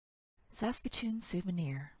Saskatoon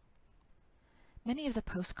Souvenir. Many of the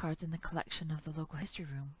postcards in the collection of the local history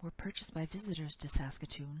room were purchased by visitors to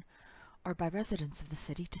Saskatoon or by residents of the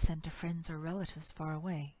city to send to friends or relatives far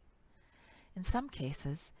away. In some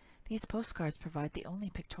cases, these postcards provide the only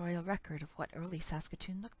pictorial record of what early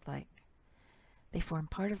Saskatoon looked like. They form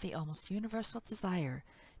part of the almost universal desire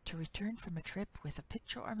to return from a trip with a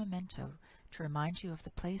picture or memento to remind you of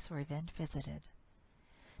the place or event visited.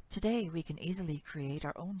 Today, we can easily create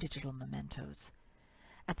our own digital mementos.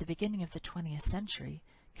 At the beginning of the 20th century,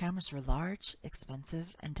 cameras were large,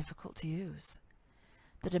 expensive, and difficult to use.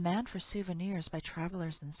 The demand for souvenirs by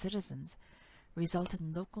travelers and citizens resulted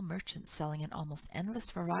in local merchants selling an almost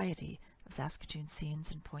endless variety of Saskatoon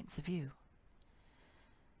scenes and points of view.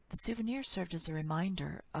 The souvenir served as a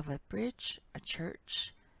reminder of a bridge, a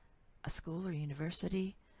church, a school or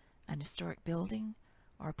university, an historic building,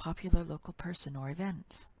 or a popular local person or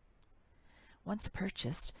event. Once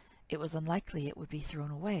purchased, it was unlikely it would be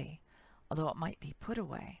thrown away, although it might be put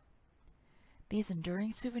away. These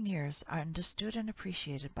enduring souvenirs are understood and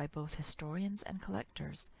appreciated by both historians and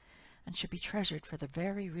collectors, and should be treasured for the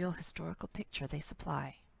very real historical picture they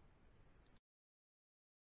supply.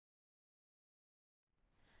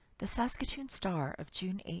 The Saskatoon Star of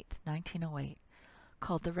June 8, 1908,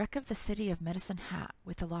 called the wreck of the city of Medicine Hat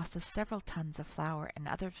with the loss of several tons of flour and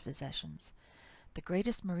other possessions the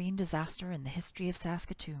greatest marine disaster in the history of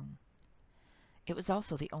Saskatoon. It was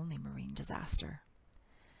also the only marine disaster.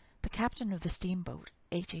 The captain of the steamboat,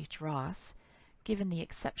 H. Ross, given the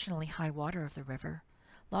exceptionally high water of the river,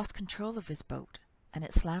 lost control of his boat, and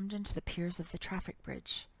it slammed into the piers of the traffic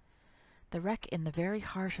bridge. The wreck in the very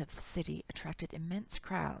heart of the city attracted immense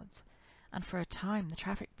crowds, and for a time the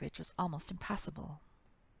traffic bridge was almost impassable.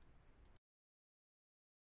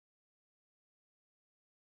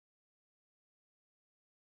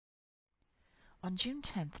 On June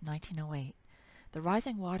 10, 1908, the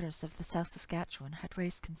rising waters of the South Saskatchewan had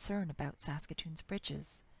raised concern about Saskatoon's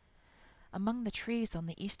bridges. Among the trees on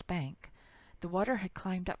the east bank, the water had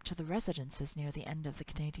climbed up to the residences near the end of the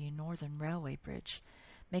Canadian Northern Railway Bridge,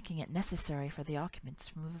 making it necessary for the occupants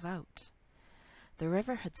to move out. The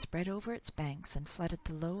river had spread over its banks and flooded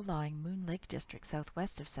the low-lying Moon Lake district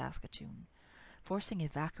southwest of Saskatoon, forcing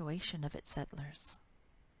evacuation of its settlers.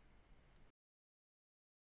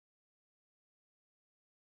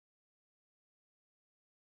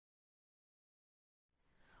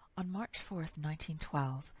 On March 4,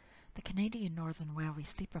 1912, the Canadian Northern Railway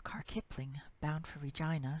sleeper car Kipling, bound for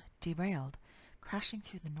Regina, derailed, crashing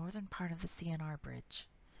through the northern part of the CNR bridge.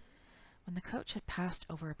 When the coach had passed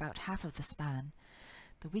over about half of the span,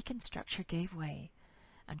 the weakened structure gave way,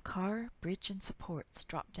 and car, bridge, and supports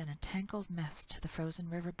dropped in a tangled mess to the frozen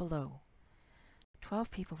river below.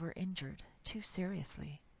 12 people were injured, 2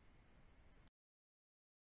 seriously.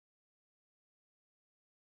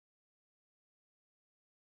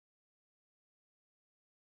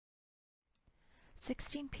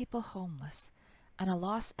 "16 people homeless, and a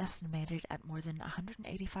loss estimated at more than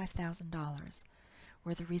 $185,000,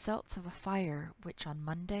 were the results of a fire which on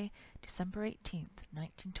Monday, December 18,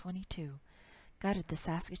 1922, gutted the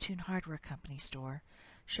Saskatoon Hardware Company store,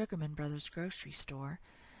 Sugarman Brothers Grocery Store,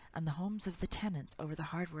 and the homes of the tenants over the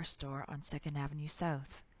hardware store on 2nd Avenue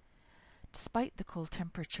South. Despite the cold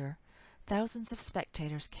temperature, thousands of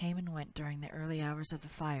spectators came and went during the early hours of the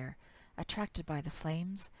fire, attracted by the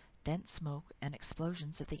flames, dense smoke, and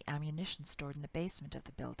explosions of the ammunition stored in the basement of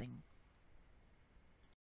the building.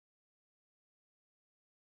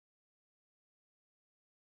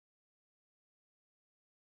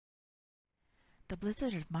 The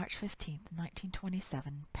blizzard of March 15,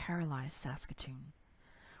 1927, paralyzed Saskatoon.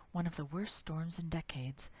 One of the worst storms in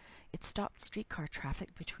decades, it stopped streetcar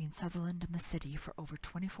traffic between Sutherland and the city for over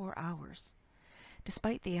 24 hours.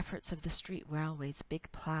 Despite the efforts of the street railway's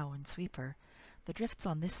big plow and sweeper, the drifts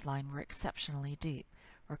on this line were exceptionally deep,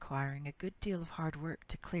 requiring a good deal of hard work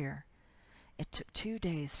to clear. It took 2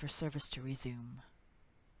 days for service to resume.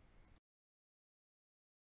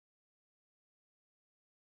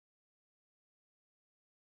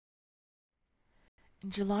 In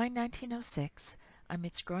July 1906,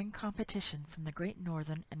 amidst growing competition from the Great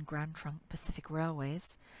Northern and Grand Trunk Pacific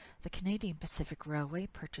Railways, the Canadian Pacific Railway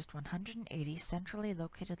purchased 180 centrally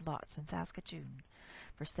located lots in Saskatoon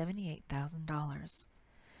for $78,000.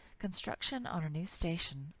 Construction on a new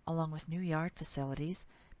station, along with new yard facilities,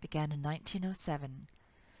 began in 1907.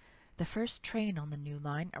 The first train on the new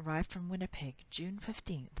line arrived from Winnipeg June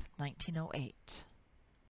 15, 1908.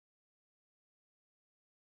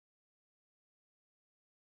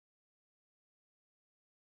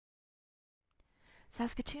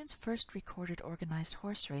 Saskatoon's first recorded organized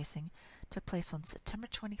horse racing took place on September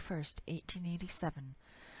 21st, 1887,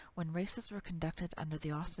 when races were conducted under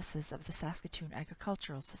the auspices of the Saskatoon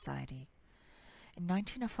Agricultural Society. In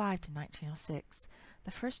 1905 to 1906,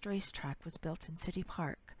 the first racetrack was built in City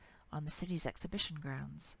Park on the city's exhibition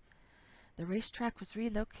grounds. The racetrack was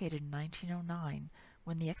relocated in 1909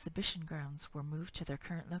 when the exhibition grounds were moved to their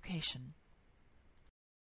current location.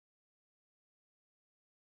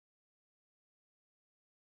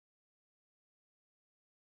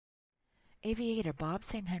 Aviator Bob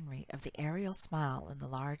St. Henry of the Aerial Smile and the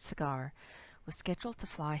Large Cigar was scheduled to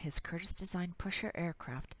fly his Curtiss-designed Pusher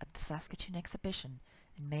aircraft at the Saskatoon exhibition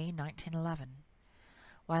in May 1911.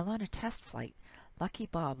 While on a test flight, Lucky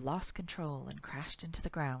Bob lost control and crashed into the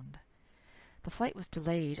ground. The flight was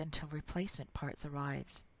delayed until replacement parts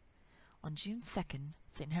arrived. On June 2nd,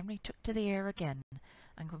 St. Henry took to the air again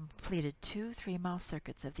and completed 2 3-mile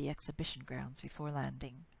circuits of the exhibition grounds before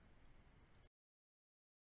landing.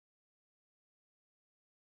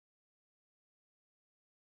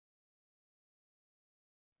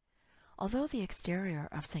 Although the exterior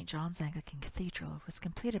of St. John's Anglican Cathedral was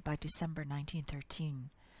completed by December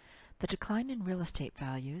 1913, the decline in real estate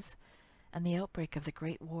values and the outbreak of the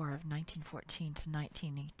Great War of 1914 to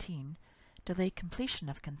 1918 delayed completion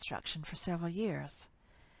of construction for several years.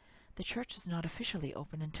 The church was not officially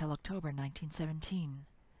open until October 1917.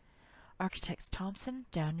 Architects Thompson,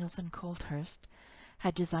 Daniels, and Colthurst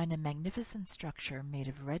had designed a magnificent structure made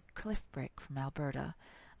of red cliff brick from Alberta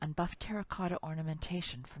and buff terracotta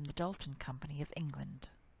ornamentation from the Dalton Company of England.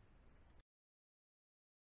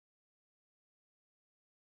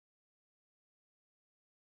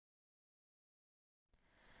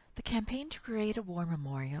 The campaign to create a war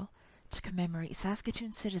memorial to commemorate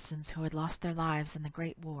Saskatoon citizens who had lost their lives in the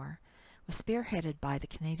Great War was spearheaded by the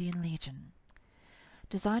Canadian Legion.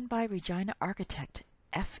 Designed by Regina architect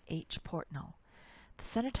F. H. Portnell, the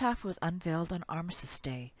cenotaph was unveiled on Armistice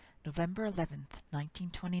Day, November 11,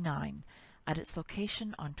 1929, at its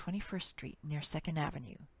location on 21st Street near 2nd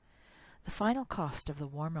Avenue. The final cost of the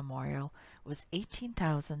war memorial was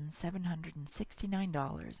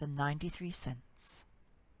 $18,769.93.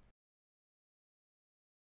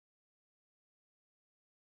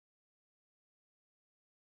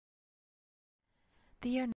 The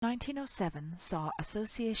year 1907 saw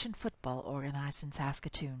association football organized in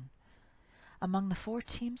Saskatoon. Among the 4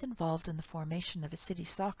 teams involved in the formation of a city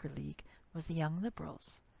soccer league was the Young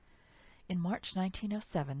Liberals. In March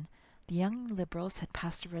 1907, the Young Liberals had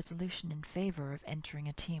passed a resolution in favor of entering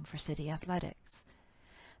a team for city athletics.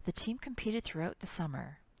 The team competed throughout the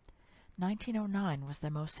summer. 1909 was their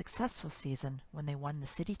most successful season when they won the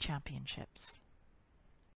city championships.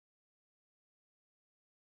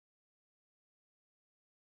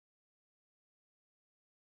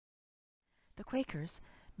 The Quakers,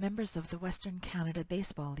 members of the Western Canada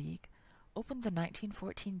Baseball League, opened the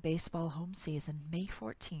 1914 baseball home season May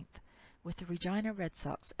 14th with the Regina Red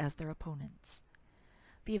Sox as their opponents.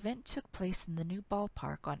 The event took place in the new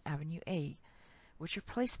ballpark on Avenue A, which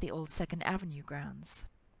replaced the old 2nd Avenue grounds.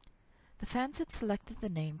 The fans had selected the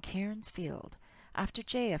name Cairns Field after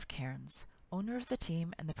J.F. Cairns, owner of the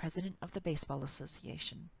team and the president of the Baseball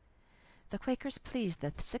Association. The Quakers pleased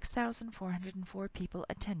the 6,404 people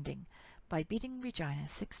attending by beating Regina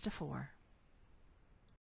 6-4.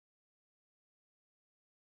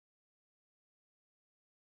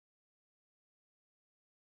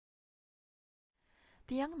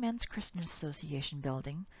 The Young Men's Christian Association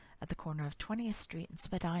building at the corner of 20th Street and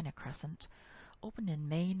Spadina Crescent opened in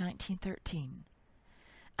May 1913.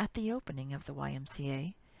 At the opening of the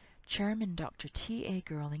YMCA, Chairman Dr. T.A.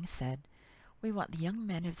 Girling said, "We want the young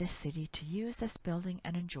men of this city to use this building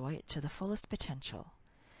and enjoy it to the fullest potential.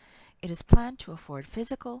 It is planned to afford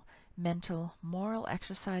physical, mental, moral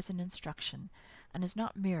exercise and instruction, and is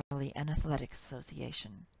not merely an athletic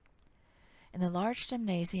association." In the large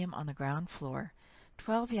gymnasium on the ground floor,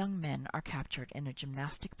 12 young men are captured in a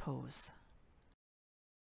gymnastic pose.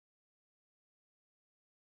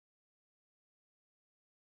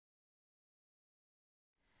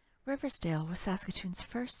 Riversdale was Saskatoon's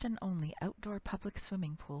first and only outdoor public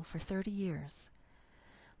swimming pool for 30 years.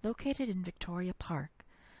 Located in Victoria Park,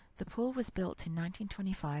 the pool was built in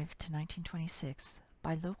 1925 to 1926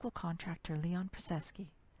 by local contractor Leon Przeski.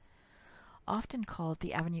 Often called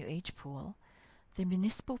the Avenue H Pool, the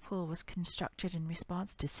municipal pool was constructed in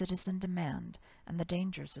response to citizen demand and the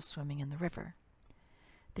dangers of swimming in the river.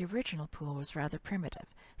 The original pool was rather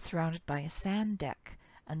primitive, surrounded by a sand deck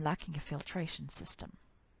and lacking a filtration system.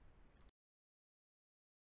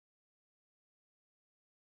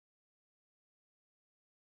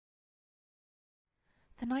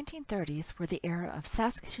 The 1930s were the era of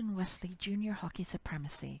Saskatoon Wesley junior hockey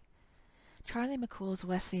supremacy. Charlie McCool's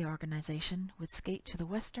Wesley organization would skate to the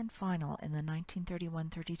Western Final in the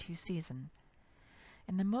 1931-32 season.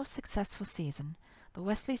 In the most successful season, the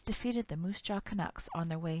Wesleys defeated the Moose Jaw Canucks on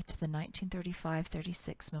their way to the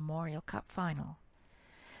 1935-36 Memorial Cup Final.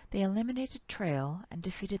 They eliminated Trail and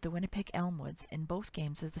defeated the Winnipeg Elmwoods in both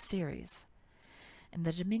games of the series. In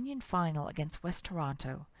the Dominion Final against West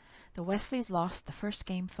Toronto, the Wesleys lost the first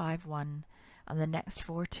game 5-1 and the next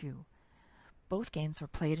 4-2. Both games were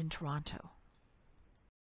played in Toronto.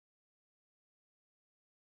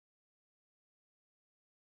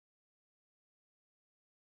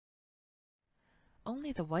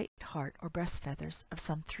 Only the white heart or breast feathers of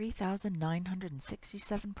some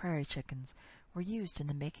 3,967 prairie chickens were used in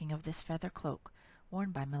the making of this feather cloak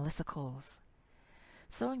worn by Melissa Coles.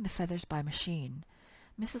 Sewing the feathers by machine,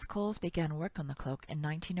 Mrs. Coles began work on the cloak in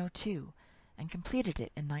 1902 and completed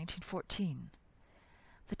it in 1914.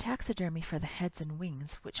 The taxidermy for the heads and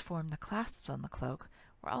wings, which form the clasps on the cloak,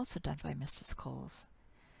 were also done by Mrs. Coles.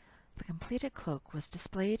 The completed cloak was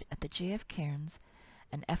displayed at the J.F. Cairns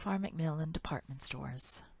and F.R. McMillan department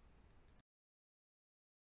stores.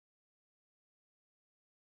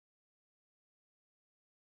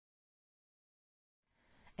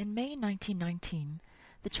 In May 1919,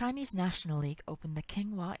 the Chinese National League opened the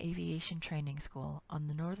Kinghua Aviation Training School on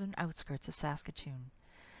the northern outskirts of Saskatoon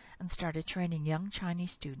and started training young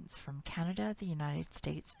Chinese students from Canada, the United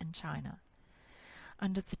States, and China.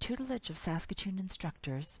 Under the tutelage of Saskatoon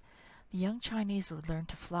instructors, the young Chinese would learn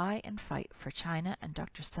to fly and fight for China and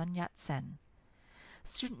Dr. Sun Yat-sen.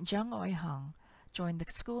 Student Zheng Oihang joined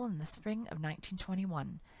the school in the spring of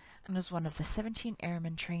 1921 and was one of the 17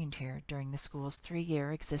 airmen trained here during the school's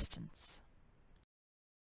 3-year existence.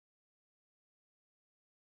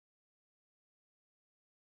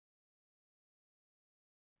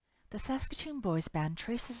 The Saskatoon Boys Band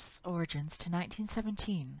traces its origins to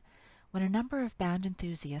 1917, when a number of band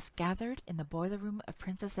enthusiasts gathered in the boiler room of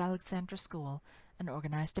Princess Alexandra School and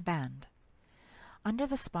organized a band. Under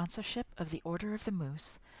the sponsorship of the Order of the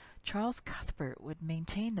Moose, Charles Cuthbert would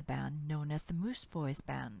maintain the band known as the Moose Boys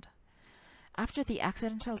Band. After the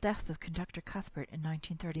accidental death of conductor Cuthbert in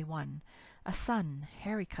 1931, a son,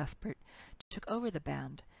 Harry Cuthbert, took over the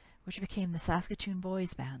band, which became the Saskatoon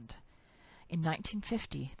Boys Band. In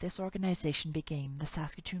 1950, this organization became the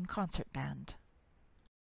Saskatoon Concert Band.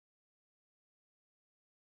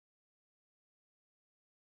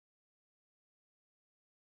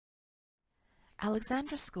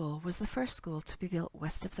 Alexandra School was the first school to be built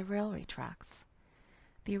west of the railway tracks.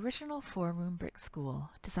 The original 4-room brick school,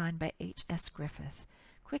 designed by H.S. Griffith,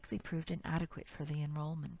 quickly proved inadequate for the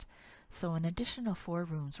enrollment, so an additional 4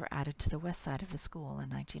 rooms were added to the west side of the school in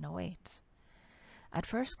 1908. At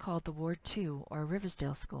first called the Ward 2 or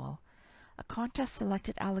Riversdale School, a contest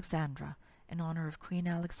selected Alexandra in honor of Queen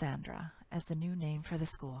Alexandra as the new name for the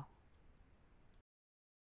school.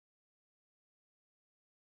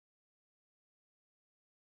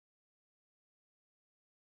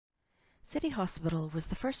 City Hospital was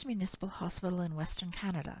the first municipal hospital in Western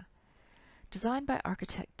Canada. Designed by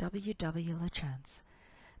architect W. W. Lachance,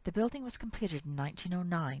 the building was completed in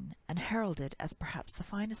 1909 and heralded as perhaps the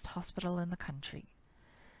finest hospital in the country.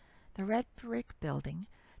 The red brick building,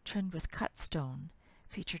 trimmed with cut stone,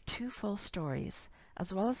 featured 2 full stories,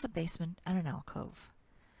 as well as a basement and an alcove.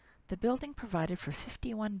 The building provided for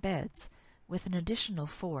 51 beds, with an additional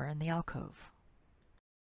 4 in the alcove.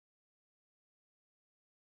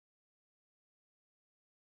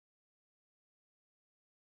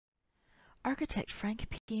 Architect Frank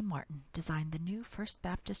P. Martin designed the new First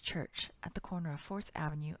Baptist Church at the corner of 4th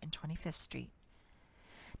Avenue and 25th Street.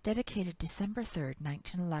 Dedicated December 3,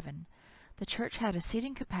 1911, the church had a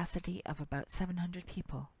seating capacity of about 700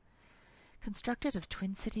 people. Constructed of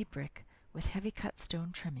Twin City brick with heavy cut stone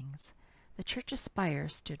trimmings, the church's spire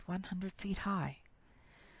stood 100 feet high.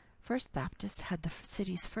 First Baptist had the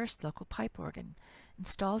city's first local pipe organ,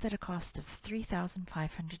 installed at a cost of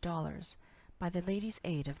 $3,500 by the Ladies'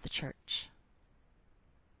 Aid of the church.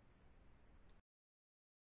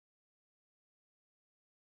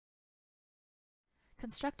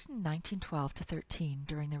 Constructed in 1912-13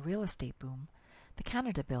 during the real estate boom, the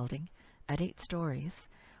Canada Building, at 8 stories,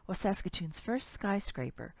 was Saskatoon's first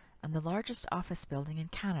skyscraper and the largest office building in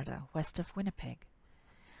Canada west of Winnipeg.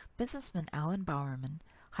 Businessman Alan Bowerman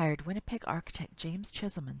hired Winnipeg architect James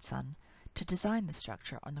Chisholm & Son to design the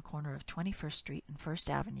structure on the corner of 21st Street and 1st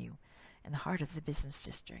Avenue in the heart of the business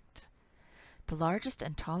district. The largest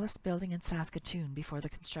and tallest building in Saskatoon before the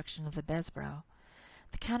construction of the Besbrow,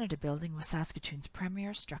 the Canada Building was Saskatoon's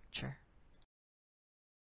premier structure.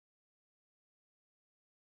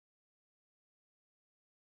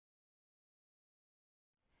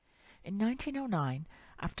 In 1909,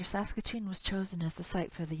 after Saskatoon was chosen as the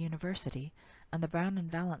site for the university and the Brown and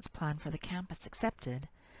Valance plan for the campus accepted,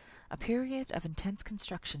 a period of intense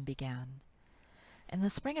construction began. In the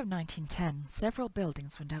spring of 1910, several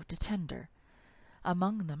buildings went out to tender,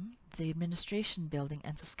 among them the Administration Building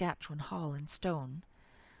and Saskatchewan Hall in stone,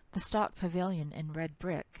 the Stock Pavilion in red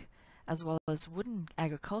brick, as well as wooden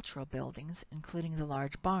agricultural buildings, including the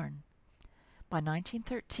large barn. By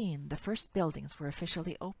 1913, the first buildings were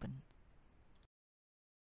officially open.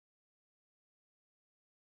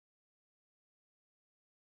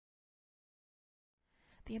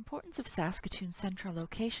 The importance of Saskatoon's central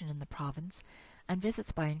location in the province and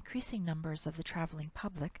visits by increasing numbers of the traveling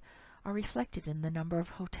public are reflected in the number of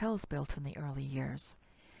hotels built in the early years.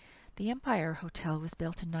 The Empire Hotel was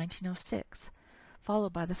built in 1906,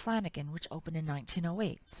 followed by the Flanagan, which opened in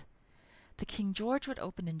 1908. The King George would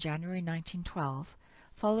open in January 1912,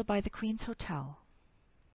 followed by the Queen's Hotel.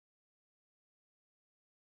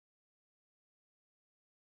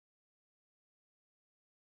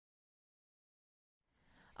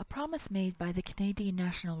 A promise made by the Canadian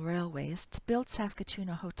National Railways to build Saskatoon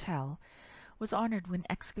a hotel was honoured when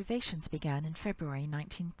excavations began in February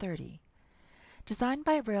 1930. Designed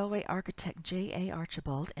by railway architect J. A.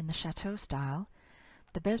 Archibald in the Chateau style,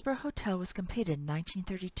 the Besborough Hotel was completed in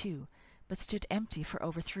 1932, but stood empty for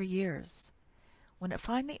over 3 years. When it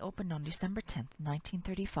finally opened on December 10,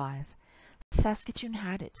 1935, Saskatoon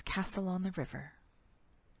had its castle on the river.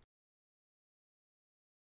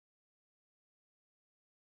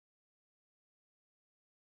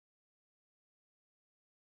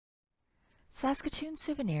 Saskatoon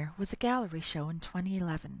Souvenir was a gallery show in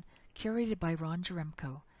 2011, curated by Ron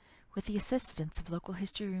Jaremko, with the assistance of Local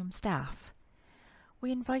History Room staff.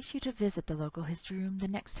 We invite you to visit the Local History Room the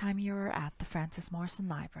next time you are at the Francis Morrison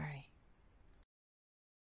Library.